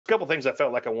couple things I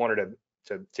felt like I wanted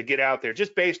to get out there,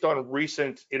 just based on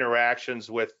recent interactions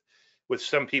with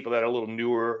some people that are a little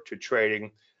newer to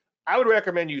trading. I would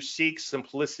recommend you seek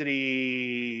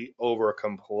simplicity over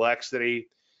complexity.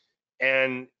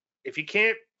 And if you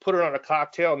can't put it on a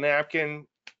cocktail napkin,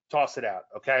 toss it out,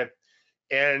 okay?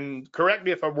 And correct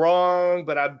me if I'm wrong,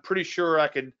 but I'm pretty sure I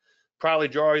could probably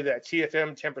draw you that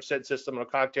TFM 10% system on a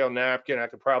cocktail napkin. I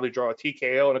could probably draw a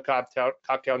TKO on a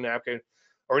cocktail napkin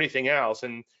or anything else.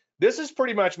 And this is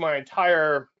pretty much my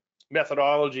entire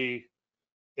methodology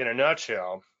in a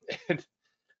nutshell. And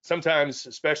sometimes,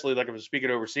 especially like if I'm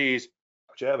speaking overseas,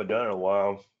 which I haven't done in a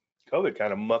while, COVID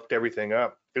kind of mucked everything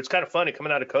up. It's kind of funny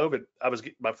coming out of COVID.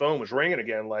 My phone was ringing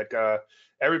again. Like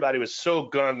everybody was so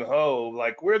gung ho.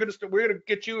 Like we're gonna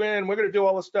get you in. We're gonna do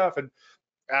all this stuff. And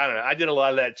I don't know. I did a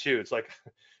lot of that too. It's like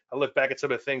I look back at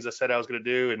some of the things I said I was gonna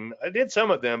do, and I did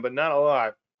some of them, but not a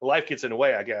lot. Life gets in the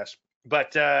way, I guess.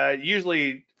 But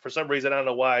usually, for some reason, I don't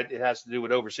know why it has to do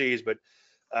with overseas, but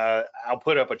I'll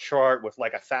put up a chart with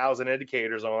like 1,000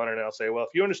 indicators on it, and I'll say, well,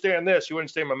 if you understand this, you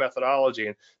understand my methodology.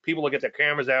 And people will get their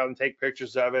cameras out and take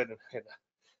pictures of it. And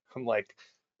I'm like,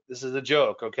 this is a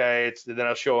joke, okay? Then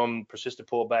I'll show them persistent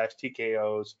pullbacks,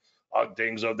 TKOs,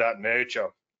 things of that nature.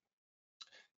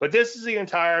 But this is the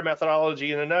entire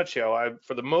methodology in a nutshell.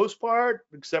 For the most part,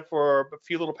 except for a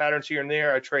few little patterns here and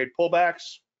there, I trade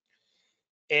pullbacks.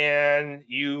 And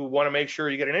you want to make sure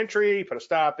you get an entry, put a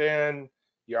stop in,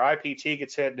 your IPT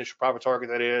gets hit, initial profit target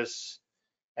that is,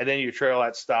 and then you trail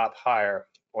that stop higher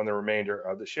on the remainder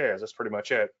of the shares. That's pretty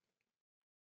much it.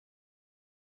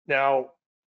 Now,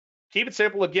 keep it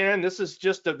simple again. This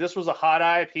was a hot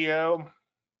IPO,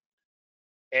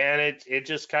 and it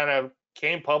just kind of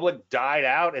came public, died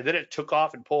out, and then it took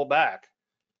off and pulled back.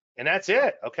 And that's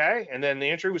it, okay? And then the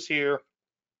entry was here,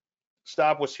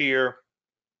 stop was here,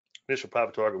 initial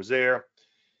profit target was there.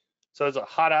 So it's a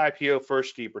hot IPO,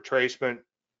 first steep retracement.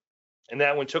 And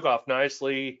that one took off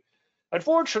nicely.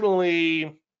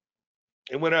 Unfortunately,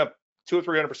 it went up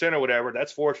 200 or 300% or whatever.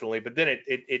 That's fortunately, but then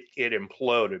it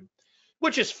imploded,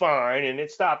 which is fine. And it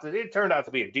stopped. It turned out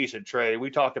to be a decent trade. We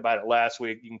talked about it last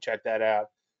week. You can check that out.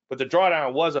 But the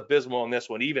drawdown was abysmal on this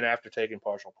one, even after taking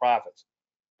partial profits.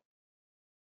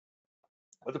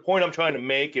 But the point I'm trying to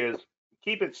make is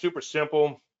keep it super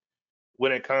simple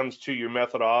when it comes to your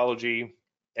methodology.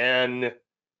 And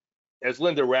as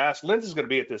Linda's going to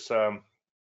be at this seminar.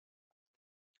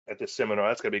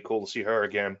 That's going to be cool to see her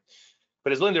again.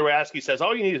 But as Linda Rasky says,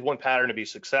 all you need is one pattern to be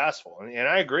successful. And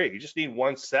I agree. You just need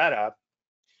one setup,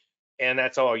 and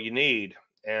that's all you need.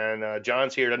 And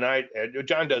John's here tonight.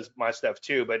 John does my stuff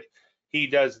too, but he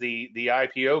does the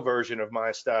IPO version of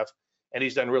my stuff, and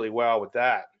he's done really well with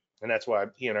that. And that's why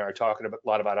he and I are talking a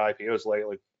lot about IPOs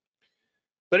lately.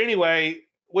 But anyway,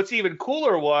 what's even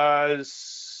cooler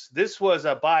was this was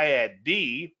a buy at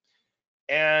D,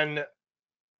 and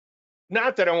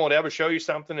not that I won't ever show you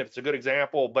something if it's a good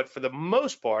example, but for the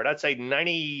most part, I'd say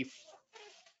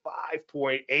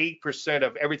 95.8%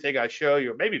 of everything I show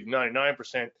you, or maybe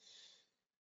 99%,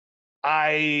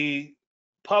 I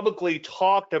publicly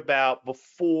talked about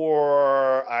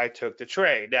before I took the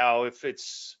trade. Now, if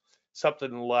it's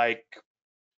something like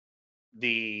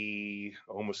I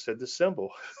almost said the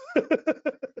symbol,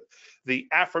 the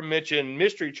aforementioned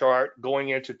mystery chart going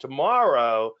into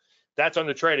tomorrow, that's on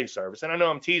the trading service. And I know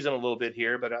I'm teasing a little bit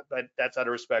here, but that's out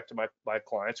of respect to my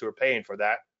clients who are paying for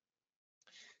that.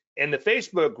 And the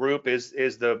Facebook group is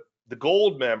the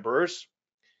gold members,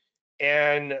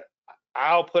 and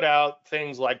I'll put out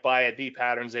things like buy at D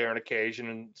patterns there on occasion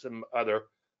and some other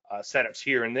setups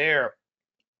here and there.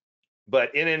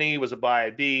 But NNE was a buy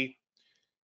at D,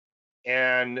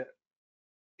 and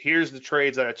here's the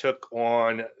trades that I took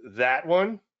on that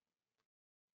one.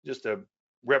 Just a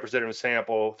representative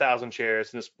sample, 1,000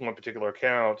 shares in this one particular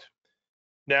account.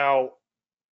 Now,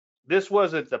 this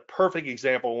wasn't the perfect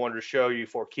example I wanted to show you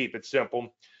for keep it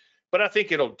simple, but I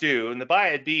think it'll do. And the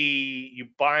buy at D, you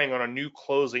buying on a new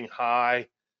closing high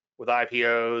with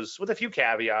IPOs, with a few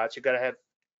caveats. You have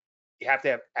to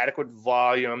have adequate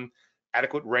volume,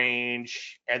 adequate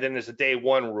range, and then there's a day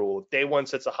one rule. If day one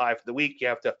sets a high for the week,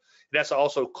 it has to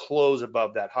also close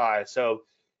above that high. So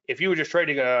if you were just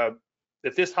trading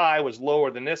if this high was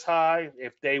lower than this high,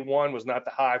 if day one was not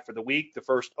the high for the week, the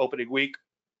first opening week,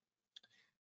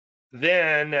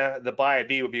 then the buy at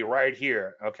D would be right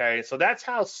here, okay? So that's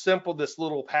how simple this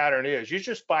little pattern is. You're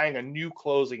just buying a new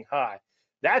closing high.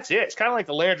 That's it. It's kind of like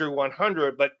the Landry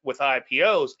 100, but with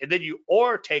IPOs, and then you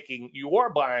are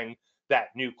buying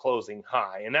that new closing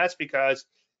high, and that's because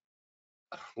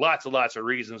lots and lots of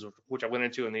reasons, which I went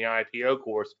into in the IPO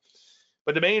course.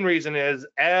 But the main reason is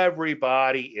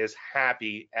everybody is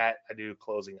happy at a new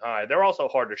closing high. They're also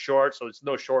hard to short, so there's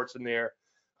no shorts in there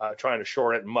trying to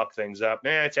short it and muck things up.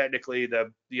 Technically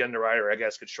the underwriter, I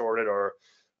guess, could short it, or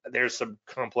there's some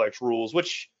complex rules,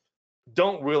 which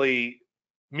don't really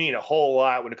mean a whole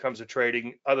lot when it comes to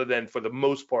trading, other than for the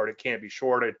most part, it can't be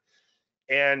shorted.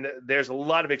 And there's a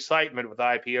lot of excitement with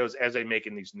IPOs as they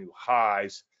making these new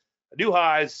highs. New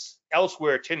highs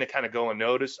elsewhere tend to kind of go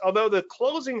unnoticed, although the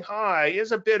closing high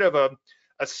is a bit of a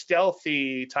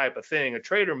stealthy type of thing. A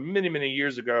trader many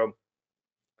years ago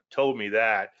told me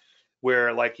that,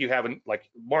 where like you have like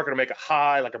market will make a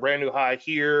high, like a brand new high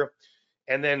here,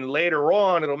 and then later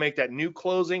on it'll make that new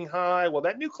closing high. Well,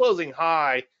 that new closing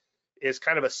high is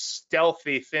kind of a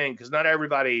stealthy thing because not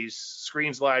everybody's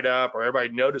screens light up or everybody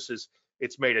notices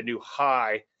it's made a new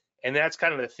high. And that's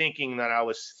kind of the thinking that I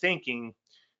was thinking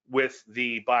with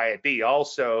the buy at B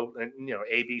also, and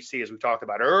ABC, as we talked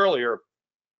about earlier.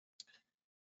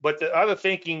 But the other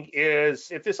thinking is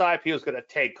if this IPO is going to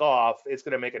take off, it's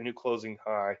going to make a new closing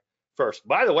high first.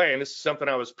 By the way, and this is something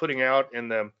I was putting out in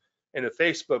the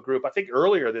Facebook group, I think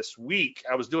earlier this week,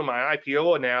 I was doing my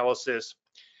IPO analysis,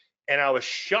 and I was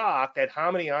shocked at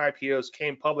how many IPOs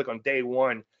came public on day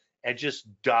one and just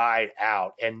died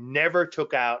out and never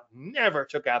took out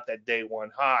that day one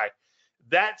high.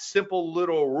 That simple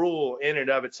little rule in and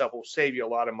of itself will save you a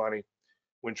lot of money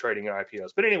when trading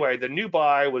IPOs. But anyway, the new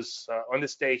buy was on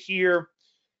this day here,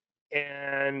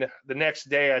 and the next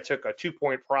day I took a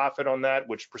 2-point profit on that,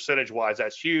 which percentage-wise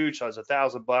that's huge. So it was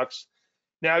 $1,000.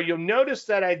 Now you'll notice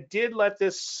that I did let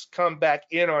this come back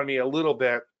in on me a little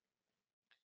bit.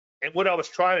 And what I was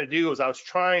trying to do is I was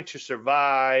trying to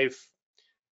survive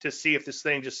to see if this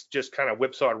thing just kind of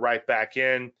whipsawed right back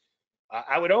in.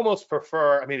 I would almost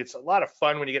prefer, I mean, it's a lot of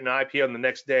fun when you get an IPO and the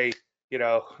next day,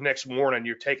 next morning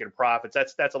you're taking profits.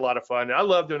 That's a lot of fun. And I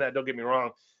love doing that, don't get me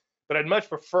wrong. But I'd much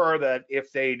prefer that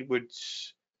if they would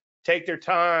take their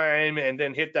time and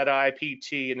then hit that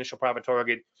IPT, initial profit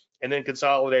target, and then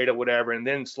consolidate or whatever, and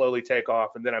then slowly take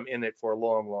off, and then I'm in it for a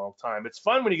long time. It's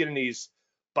fun when you get in these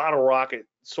bottle rocket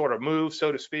sort of moves,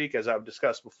 so to speak, as I've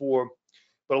discussed before,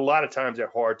 but a lot of times they're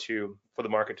hard for the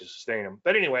market to sustain them.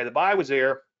 But anyway, the buy was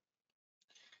there,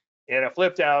 and I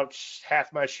flipped out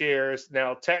half my shares.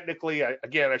 Now, technically, I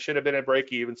should have been at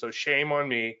break even, so shame on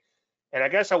me. And I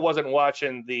guess I wasn't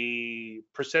watching the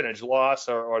percentage loss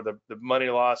or the money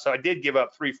loss, so I did give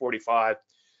up 345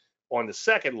 on the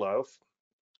second loaf.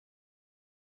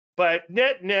 But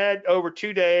net over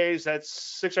 2 days, that's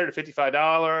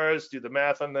 $655. Do the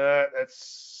math on that.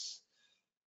 That's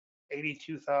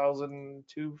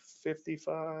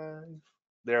 $82,255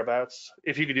 thereabouts.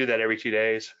 If you could do that every 2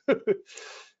 days,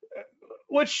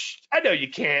 which I know you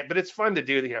can't, but it's fun to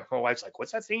do. My wife's like,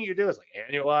 "What's that thing you do?" It's like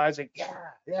annualizing.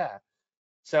 Yeah.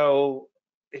 So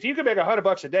if you could make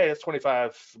 $100 a day, that's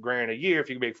 25 grand a year. If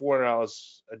you can make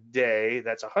 $400 a day,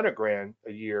 that's 100 grand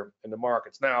a year in the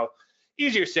markets. Now,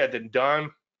 easier said than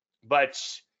done, but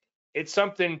it's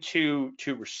something to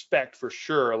respect for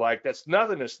sure. Like that's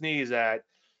nothing to sneeze at,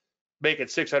 making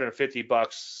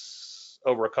 $650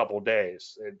 over a couple of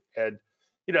days. And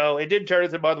it did turn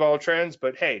into above all trends,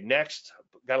 but hey, next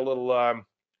got a little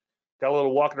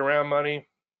walking around money,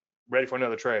 ready for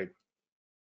another trade.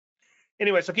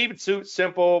 Anyway, so keep it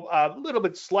simple, a little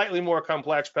bit slightly more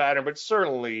complex pattern, but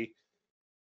certainly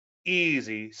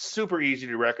easy, super easy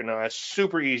to recognize,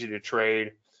 super easy to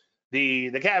trade. The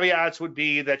caveats would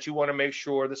be that you want to make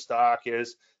sure the stock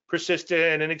is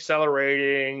persistent and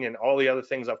accelerating and all the other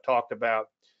things I've talked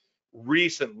about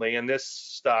recently, and this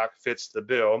stock fits the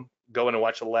bill. Go in and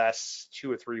watch the last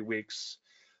 2 or 3 weeks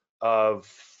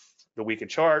of the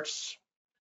weekend charts.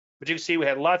 But you can see we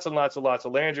had lots and lots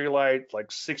of Landry light,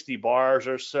 like 60 bars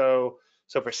or so.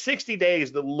 So for 60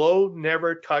 days, the low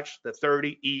never touched the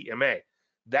 30 EMA.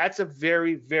 That's a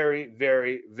very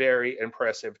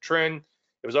impressive trend.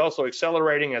 It was also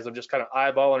accelerating as I'm just kind of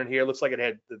eyeballing it here. It looks like it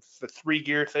had the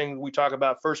 3-gear thing we talk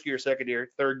about: first gear, second gear,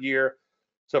 third gear.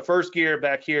 So first gear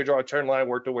back here, draw a trend line,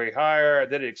 worked the way higher,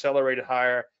 then it accelerated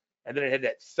higher, and then it had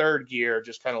that third gear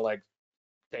just kind of like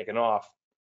taking off.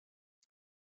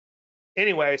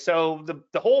 Anyway, so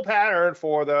the whole pattern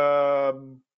for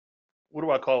the, what do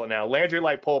I call it now? Landry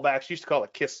light pullbacks. Used to call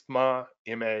it kiss ma,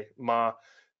 ma,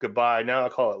 goodbye. Now I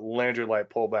call it Landry light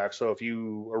pullback. So if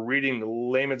you are reading the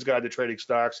Layman's Guide to Trading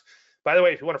Stocks, by the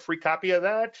way, if you want a free copy of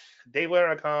that,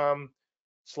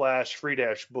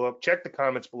 davelandry.com/free-book. Check the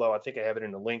comments below. I think I have it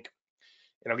in the link,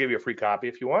 and I'll give you a free copy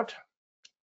if you want.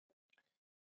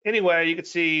 Anyway, you can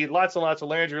see lots and lots of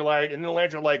Landry light, and then the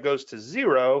Landry light goes to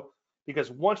 0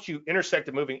 because once you intersect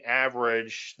the moving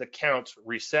average, the count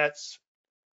resets.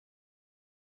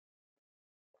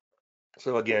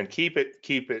 So again, keep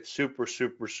it super,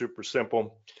 super, super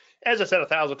simple. As I said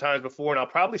 1,000 times before, and I'll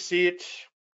probably see it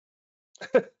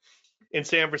in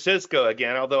San Francisco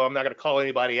again, although I'm not going to call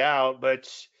anybody out, but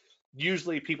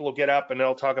usually people will get up and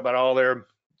they'll talk about all their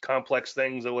complex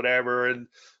things or whatever, and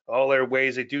all their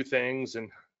ways they do things, and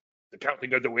the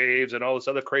counting of the waves and all this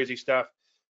other crazy stuff.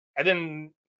 And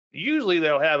then usually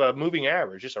they'll have a moving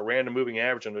average, just a random moving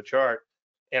average on the chart.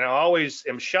 And I always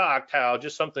am shocked how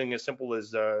just something as simple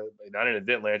as I didn't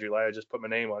invent Landry, I just put my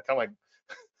name on it, kind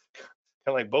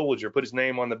of like Bollinger put his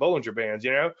name on the Bollinger Bands,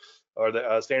 or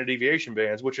the standard deviation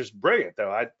bands, which is brilliant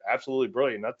though. Absolutely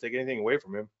brilliant. Not to take anything away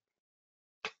from him.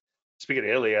 Speaking of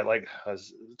Italy, I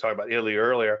was talking about Italy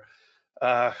earlier.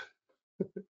 My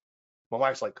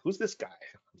wife's like, "Who's this guy?"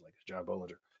 I was like, "John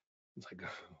Bollinger." It's like,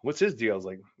 "What's his deal?" I was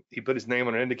like, "He put his name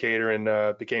on an indicator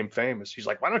and became famous." She's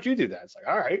like, "Why don't you do that?" It's like,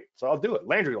 "All right, so I'll do it."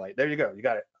 Landry light. There you go. You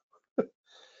got it.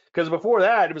 Because before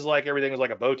that, it was like everything was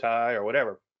like a bow tie or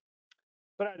whatever.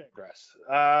 But I digress.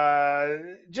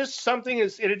 Just something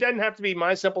it doesn't have to be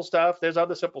my simple stuff. There's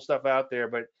other simple stuff out there,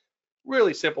 but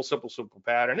really simple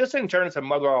pattern. This didn't turn into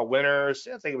mother all winners.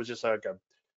 I think it was just like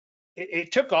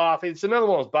it took off. It's another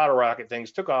one of those bottle rocket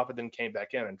things. Took off and then came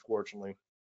back in, unfortunately.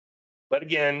 But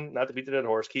again, not to beat the dead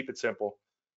horse, keep it simple.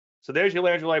 So there's your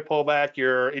Landry light pullback.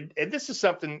 And this is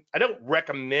something I don't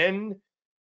recommend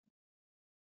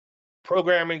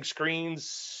programming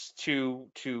screens to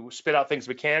spit out things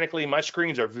mechanically. My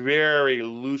screens are very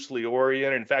loosely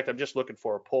oriented. In fact, I'm just looking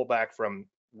for a pullback from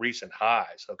recent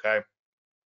highs, okay?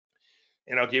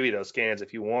 And I'll give you those scans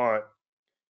if you want.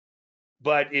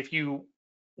 But if you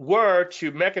were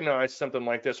to mechanize something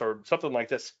like this, or something like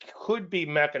this could be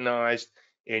mechanized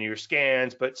in your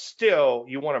scans, but still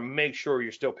you want to make sure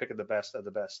you're still picking the best of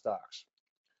the best stocks.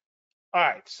 All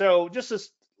right, so just this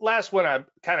last one I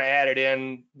kind of added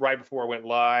in right before I went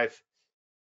live,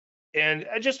 and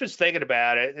I just was thinking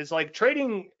about it. It's like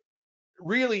trading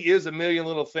really is a million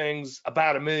little things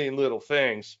about a million little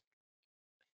things.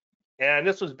 And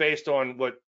this was based on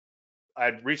what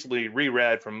I'd recently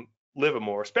reread from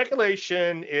Livermore.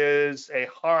 Speculation is a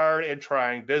hard and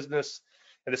trying business,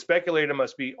 and the speculator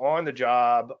must be on the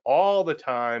job all the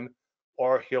time,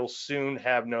 or he'll soon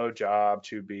have no job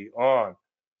to be on.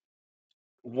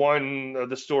 One of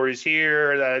the stories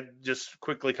here that just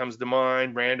quickly comes to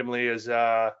mind randomly is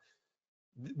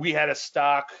we had a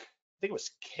stock, I think it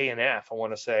was KNF, I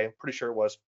want to say, I'm pretty sure it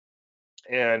was,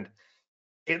 and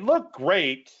it looked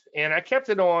great, and I kept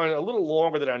it on a little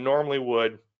longer than I normally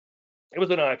would. It was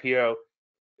an IPO,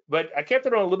 but I kept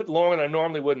it on a little bit longer than I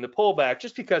normally would in the pullback,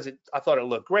 just because I thought it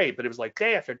looked great. But it was like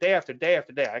day after day after day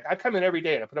after day. I come in every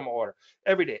day and I put on my order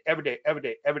every day,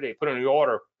 put on the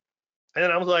order. And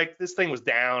then I was like, this thing was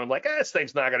down. I'm like, this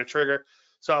thing's not going to trigger.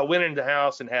 So I went into the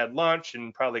house and had lunch,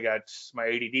 and probably got my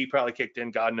ADD probably kicked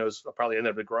in. God knows, I probably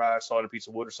ended up in the garage, saw a piece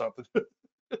of wood or something.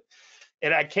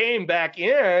 And I came back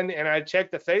in and I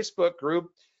checked the Facebook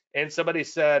group, and somebody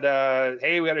said,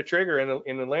 hey, we had a trigger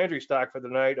in the Landry stock for the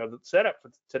night, or the setup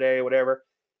for today, or whatever.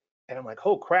 And I'm like,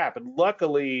 oh crap. And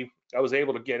luckily I was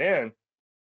able to get in,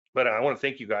 but I want to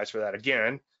thank you guys for that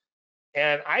again.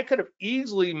 And I could have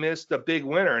easily missed a big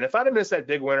winner. And if I'd have missed that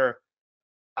big winner,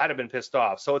 I'd have been pissed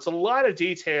off. So it's a lot of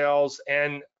details,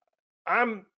 and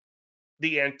I'm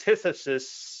the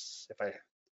antithesis,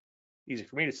 easy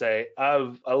for me to say,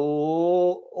 of a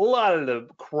lot of the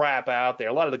crap out there,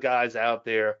 a lot of the guys out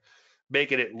there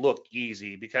making it look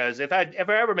easy. Because if I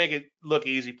ever make it look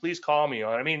easy, please call me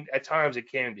on it. I mean, at times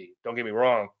it can be, don't get me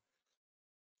wrong.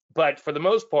 But for the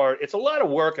most part, it's a lot of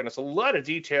work and it's a lot of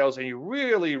details, and you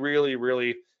really, really,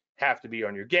 really have to be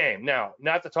on your game. Now,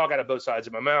 not to talk out of both sides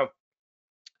of my mouth,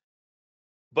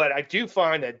 but I do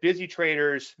find that busy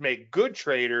traders make good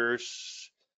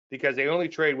traders because they only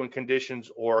trade when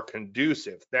conditions are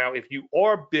conducive. Now, if you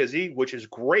are busy, which is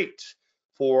great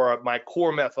for my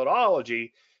core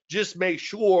methodology, just make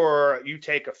sure you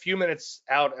take a few minutes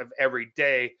out of every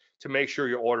day to make sure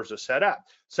your orders are set up.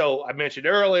 So I mentioned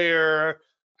earlier,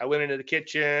 I went into the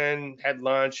kitchen, had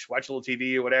lunch, watched a little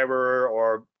TV or whatever,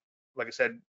 or like I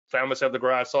said, found myself in the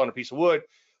garage, sawing a piece of wood.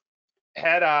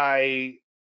 Had I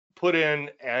put in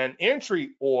an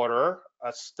entry order,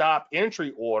 a stop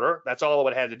entry order, that's all I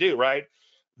would have had to do, right?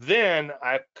 Then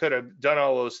I could have done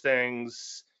all those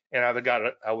things, and I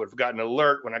would have gotten an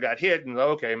alert when I got hit, and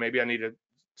okay, maybe I need to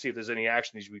see if there's any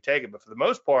action that should be taken. But for the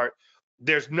most part,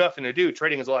 there's nothing to do.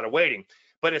 Trading is a lot of waiting.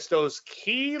 But it's those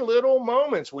key little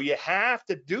moments where you have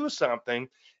to do something,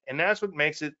 and that's what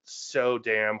makes it so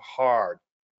damn hard.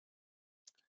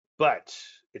 But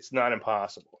it's not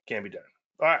impossible. It can be done.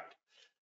 All right.